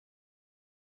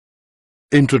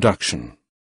Introduction.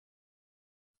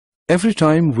 Every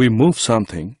time we move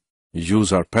something,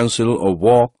 use our pencil or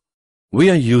walk, we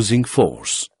are using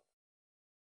force.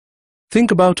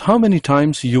 Think about how many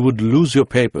times you would lose your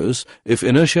papers if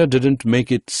inertia didn't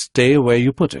make it stay where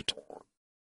you put it.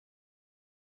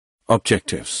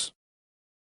 Objectives.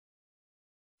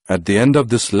 At the end of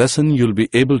this lesson, you'll be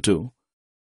able to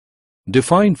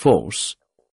define force,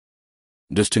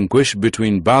 distinguish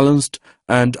between balanced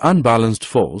and unbalanced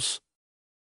force,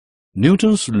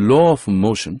 Newton's law of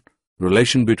motion,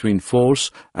 relation between force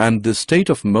and the state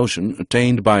of motion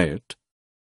attained by it,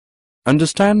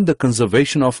 understand the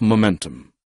conservation of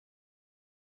momentum.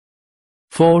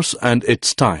 Force and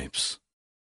its types.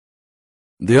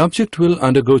 The object will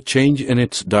undergo change in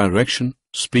its direction,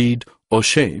 speed, or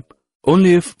shape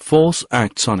only if force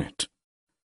acts on it.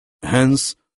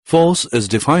 Hence, force is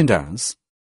defined as: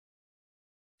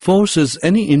 force is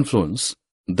any influence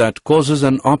that causes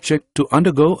an object to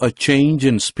undergo a change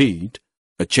in speed,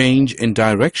 a change in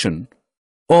direction,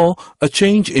 or a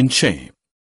change in shape.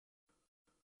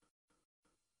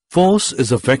 Force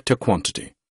is a vector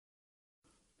quantity.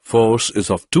 Force is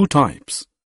of two types,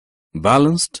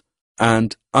 balanced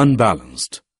and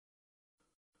unbalanced.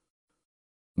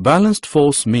 Balanced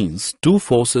force means two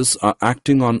forces are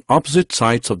acting on opposite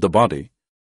sides of the body,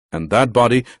 and that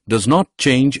body does not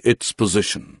change its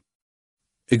position.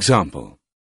 Example: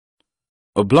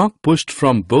 a block pushed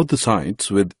from both the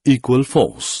sides with equal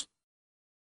force.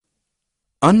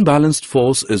 Unbalanced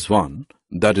force is one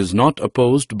that is not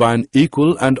opposed by an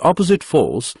equal and opposite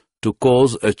force to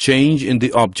cause a change in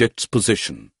the object's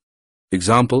position.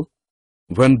 Example: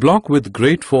 when block with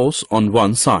great force on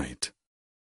one side.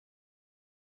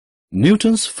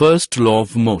 Newton's first law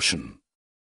of motion.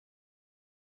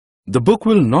 The book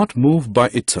will not move by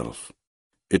itself.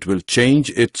 It will change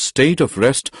its state of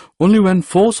rest only when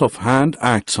force of hand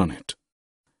acts on it.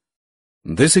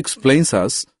 This explains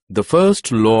us the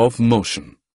first law of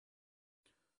motion.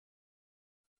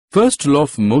 First law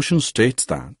of motion states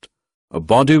that a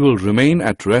body will remain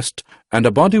at rest and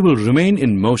a body will remain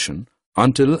in motion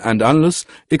until and unless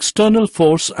external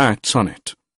force acts on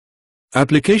it.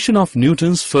 Application of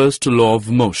Newton's first law of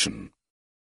motion.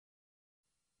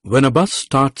 When a bus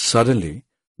starts suddenly,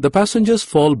 the passengers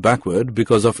fall backward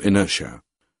because of inertia.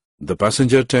 The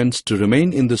passenger tends to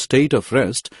remain in the state of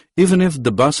rest even if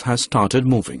the bus has started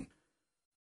moving.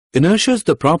 Inertia is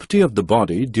the property of the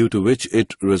body due to which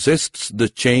it resists the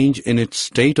change in its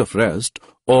state of rest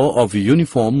or of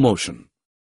uniform motion.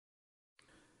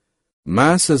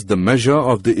 Mass is the measure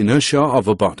of the inertia of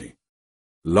a body.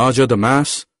 Larger the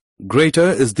mass, greater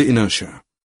is the inertia.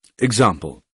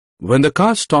 Example: when the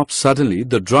car stops suddenly,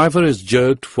 the driver is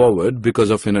jerked forward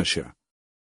because of inertia.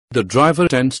 The driver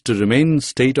tends to remain in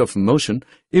state of motion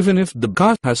even if the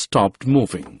car has stopped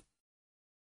moving.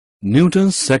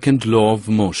 Newton's second law of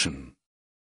motion.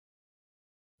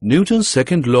 Newton's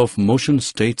second law of motion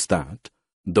states that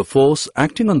the force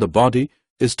acting on the body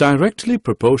is directly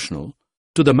proportional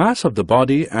to the mass of the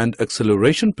body and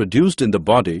acceleration produced in the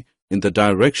body in the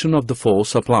direction of the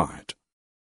force applied.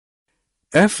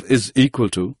 F is equal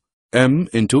to m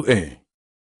into A,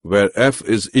 where F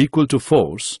is equal to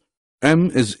force,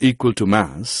 m is equal to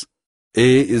mass,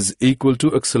 A is equal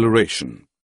to acceleration.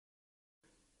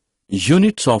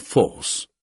 Units of force.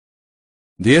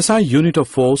 The SI unit of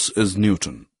force is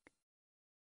Newton.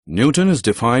 Newton is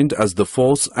defined as the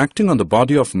force acting on the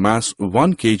body of mass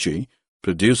 1 kg,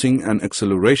 producing an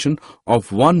acceleration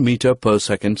of 1 meter per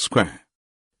second square.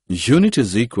 Unit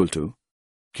is equal to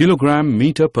kilogram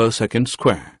meter per second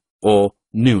square, or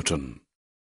Newton.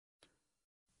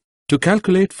 To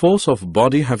calculate force of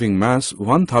body having mass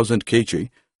 1000 kg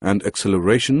and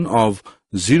acceleration of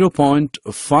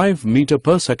 0.5 meter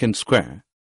per second square,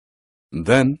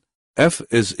 then F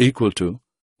is equal to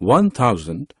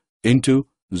 1000 into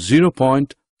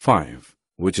 0.5,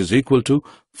 which is equal to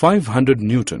 500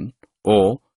 Newton,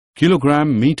 or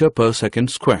kilogram meter per second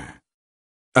square.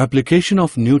 Application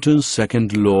of Newton's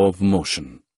second law of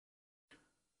motion.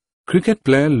 Cricket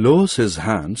player lowers his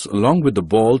hands along with the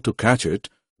ball to catch it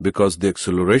because the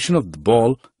acceleration of the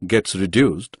ball gets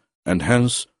reduced and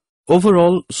hence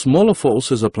overall smaller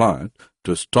force is applied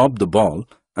to stop the ball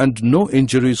and no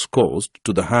injury is caused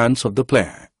to the hands of the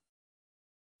player.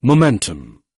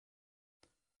 Momentum.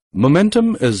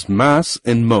 Momentum is mass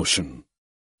in motion.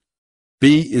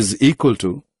 P is equal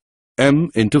to m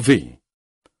into v,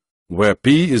 where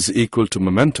P is equal to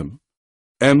momentum,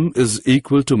 m is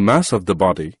equal to mass of the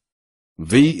body,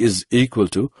 v is equal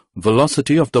to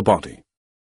velocity of the body.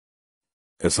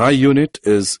 SI unit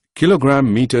is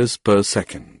kilogram meters per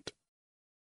second.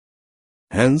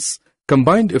 Hence,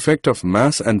 combined effect of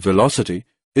mass and velocity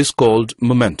is called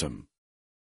momentum.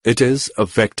 It is a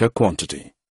vector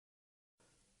quantity.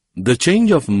 The change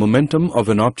of momentum of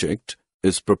an object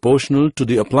is proportional to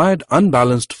the applied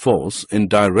unbalanced force in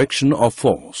direction of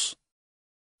force.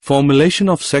 Formulation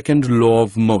of second law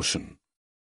of motion.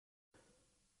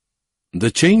 The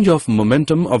change of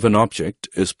momentum of an object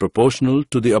is proportional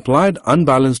to the applied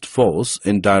unbalanced force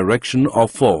in direction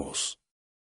of force.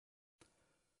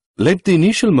 Let the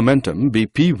initial momentum be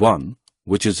P1,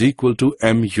 which is equal to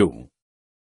mu.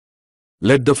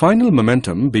 Let the final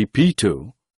momentum be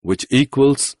P2, which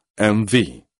equals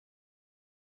mv.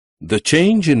 The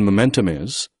change in momentum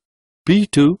is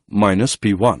P2 minus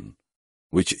P1,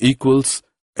 which equals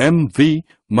mv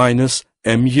minus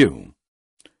mu.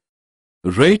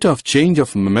 Rate of change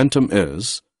of momentum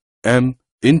is m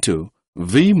into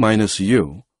v minus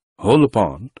u whole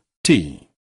upon t.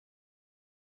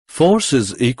 Force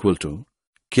is equal to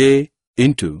k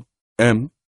into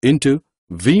m into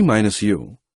v minus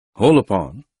u whole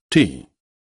upon t.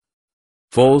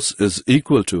 Force is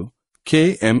equal to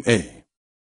kma,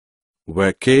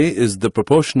 where k is the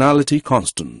proportionality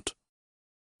constant.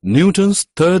 Newton's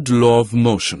third law of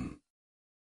motion.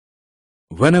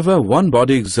 Whenever one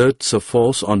body exerts a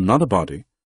force on another body,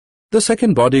 the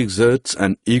second body exerts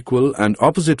an equal and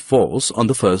opposite force on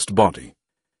the first body.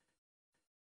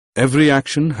 Every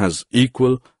action has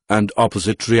equal and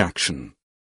opposite reaction.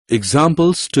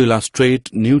 Examples to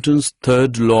illustrate Newton's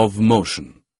third law of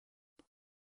motion.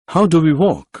 How do we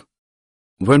walk?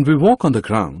 When we walk on the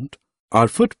ground, our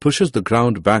foot pushes the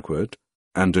ground backward,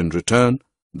 and in return,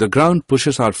 the ground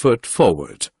pushes our foot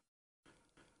forward.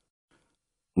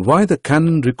 Why the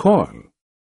cannon recoil?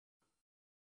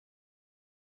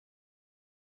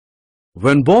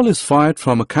 When ball is fired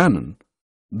from a cannon,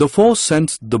 the force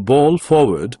sends the ball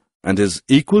forward and is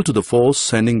equal to the force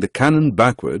sending the cannon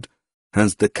backward,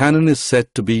 hence the cannon is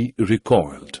said to be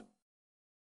recoiled.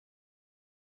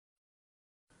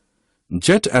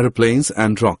 Jet aeroplanes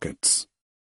and rockets.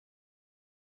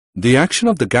 The action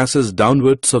of the gases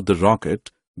downwards of the rocket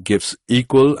gives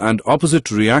equal and opposite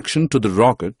reaction to the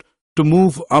rocket to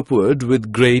move upward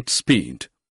with great speed.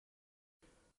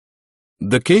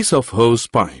 The case of hose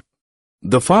pipe.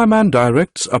 The fireman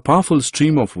directs a powerful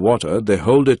stream of water. They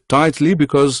hold it tightly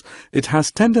because it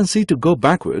has tendency to go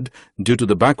backward due to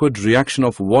the backward reaction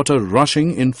of water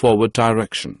rushing in forward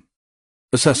direction.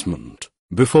 Assessment.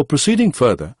 Before proceeding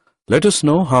further, let us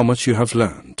know how much you have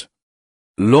learned.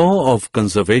 Law of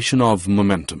conservation of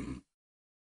momentum.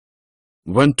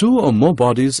 When two or more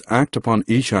bodies act upon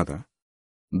each other,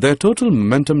 their total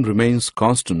momentum remains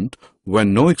constant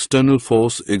when no external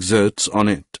force exerts on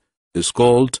it, is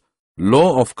called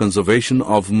Law of conservation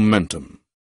of momentum.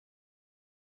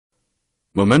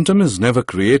 Momentum is never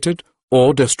created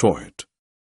or destroyed.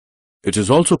 It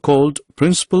is also called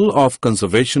Principle of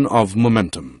conservation of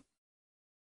momentum.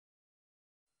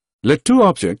 Let two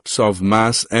objects of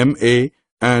mass ma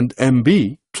and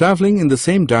mb traveling in the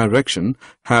same direction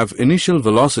have initial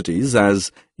velocities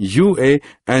as ua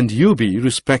and ub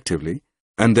respectively,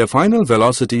 and their final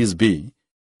velocities be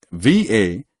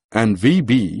va and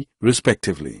vb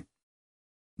respectively.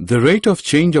 The rate of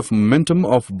change of momentum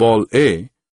of ball A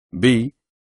be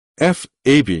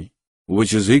FAB,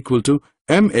 which is equal to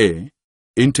MA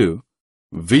into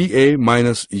VA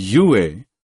minus UA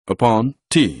upon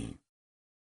T.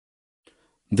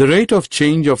 The rate of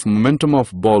change of momentum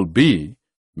of ball B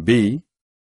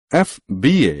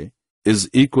FBA is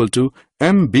equal to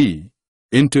MB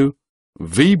into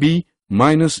VB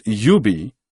minus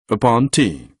UB upon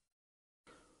T.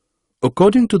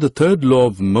 According to the third law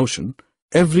of motion,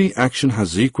 every action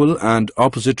has equal and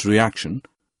opposite reaction.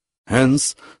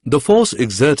 Hence, the force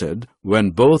exerted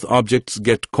when both objects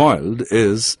get coiled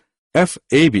is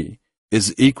FAB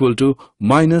is equal to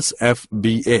minus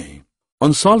FBA.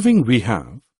 On solving, we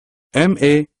have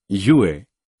MAUA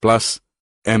plus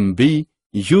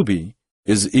MBUB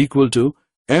is equal to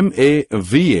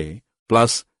MAVA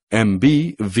plus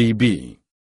MBVB,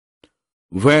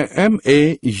 where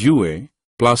MAUA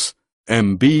plus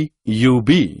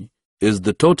MBUB is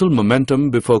the total momentum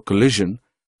before collision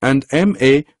and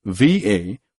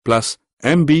MAVA plus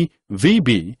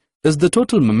MBVB is the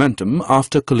total momentum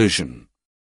after collision.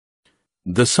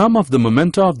 The sum of the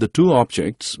momenta of the two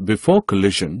objects before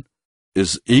collision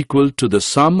is equal to the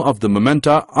sum of the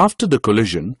momenta after the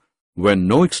collision when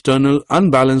no external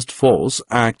unbalanced force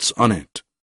acts on it.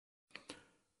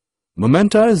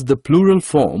 Momenta is the plural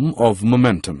form of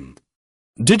momentum.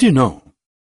 Did you know?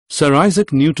 Sir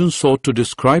Isaac Newton sought to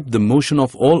describe the motion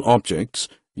of all objects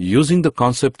using the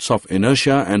concepts of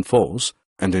inertia and force,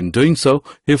 and in doing so,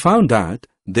 he found that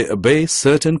they obey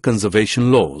certain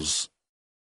conservation laws.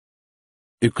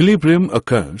 Equilibrium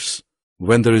occurs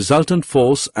when the resultant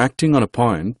force acting on a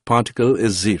point particle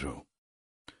is zero.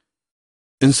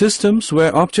 In systems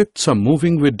where objects are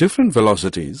moving with different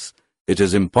velocities, it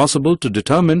is impossible to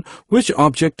determine which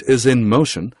object is in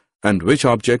motion and which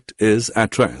object is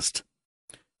at rest.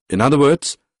 In other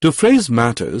words, to phrase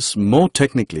matters more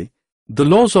technically, the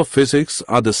laws of physics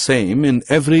are the same in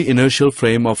every inertial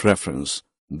frame of reference,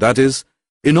 that is,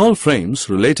 in all frames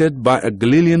related by a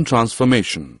Galilean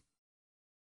transformation.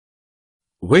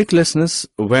 Weightlessness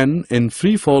when in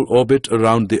free-fall orbit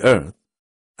around the Earth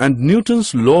and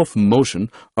Newton's law of motion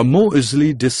are more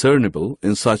easily discernible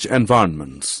in such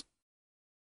environments.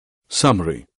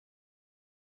 Summary.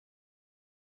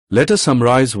 Let us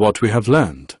summarize what we have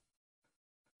learned.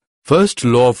 First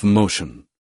law of motion.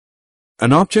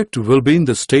 An object will be in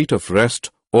the state of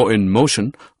rest or in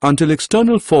motion until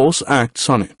external force acts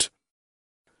on it.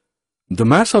 The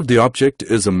mass of the object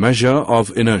is a measure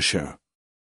of inertia.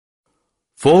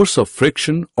 Force of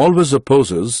friction always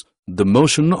opposes the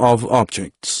motion of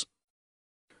objects.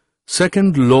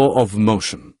 Second law of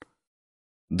motion.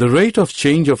 The rate of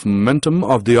change of momentum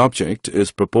of the object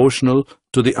is proportional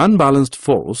to the unbalanced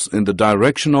force in the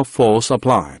direction of force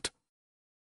applied.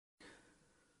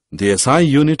 The SI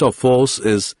unit of force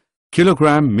is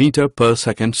kilogram meter per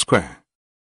second square.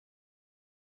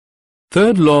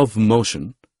 Third law of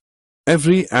motion.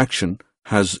 Every action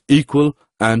has equal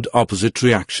and opposite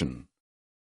reaction.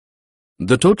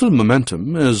 The total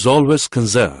momentum is always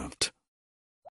conserved.